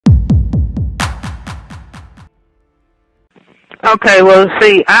Okay, well,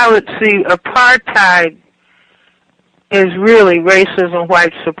 see, I would see apartheid is really racism,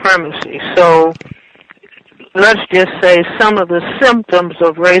 white supremacy. So let's just say some of the symptoms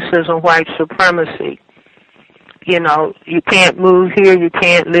of racism, white supremacy. You know, you can't move here, you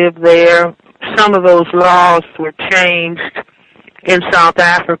can't live there. Some of those laws were changed in South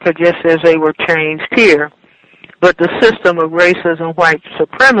Africa just as they were changed here. But the system of racism, white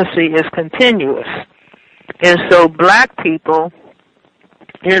supremacy is continuous. And so black people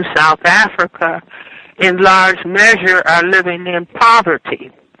in South Africa, in large measure, are living in poverty.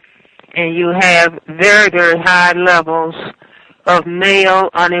 And you have very, very high levels of male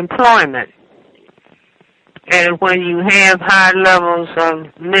unemployment. And when you have high levels of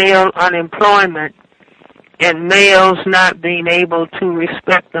male unemployment and males not being able to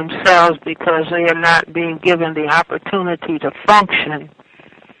respect themselves because they are not being given the opportunity to function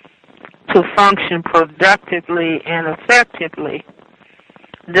productively and effectively,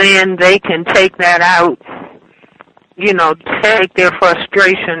 then they can take that out, you know, take their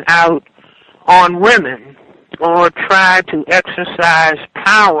frustration out on women or try to exercise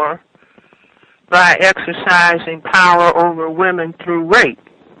power by exercising power over women through rape.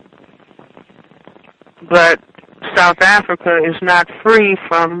 But South Africa is not free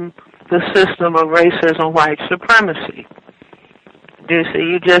from the system of racism, white supremacy. You see,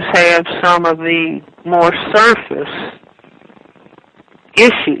 you just have some of the more surface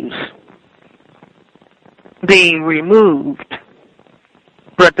issues being removed,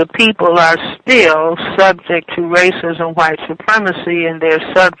 but the people are still subject to racism, white supremacy, and they're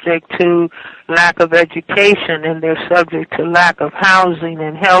subject to lack of education, and they're subject to lack of housing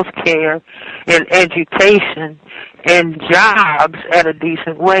and health care and education and jobs at a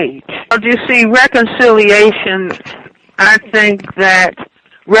decent wage. Well, you see, reconciliation, I think that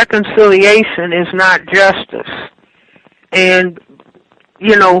reconciliation is not justice. And,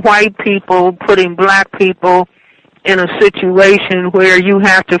 you know, white people putting black people in a situation where you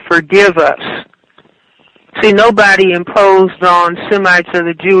have to forgive us. See, nobody imposed on Semites of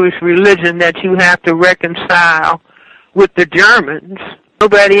the Jewish religion that you have to reconcile with the Germans.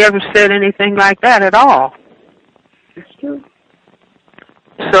 Nobody ever said anything like that at all. It's true.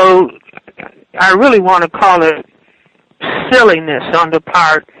 So I really want to call it silliness on the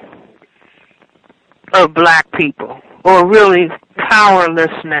part of black people, or really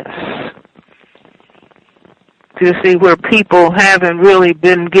powerlessness. You see, where people haven't really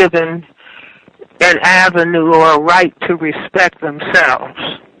been given an avenue or a right to respect themselves.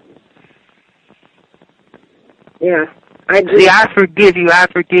 Yeah, I agree. See, I forgive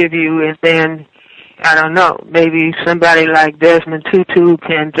you, and then, I don't know, maybe somebody like Desmond Tutu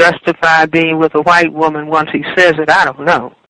can justify being with a white woman once he says it. I don't know.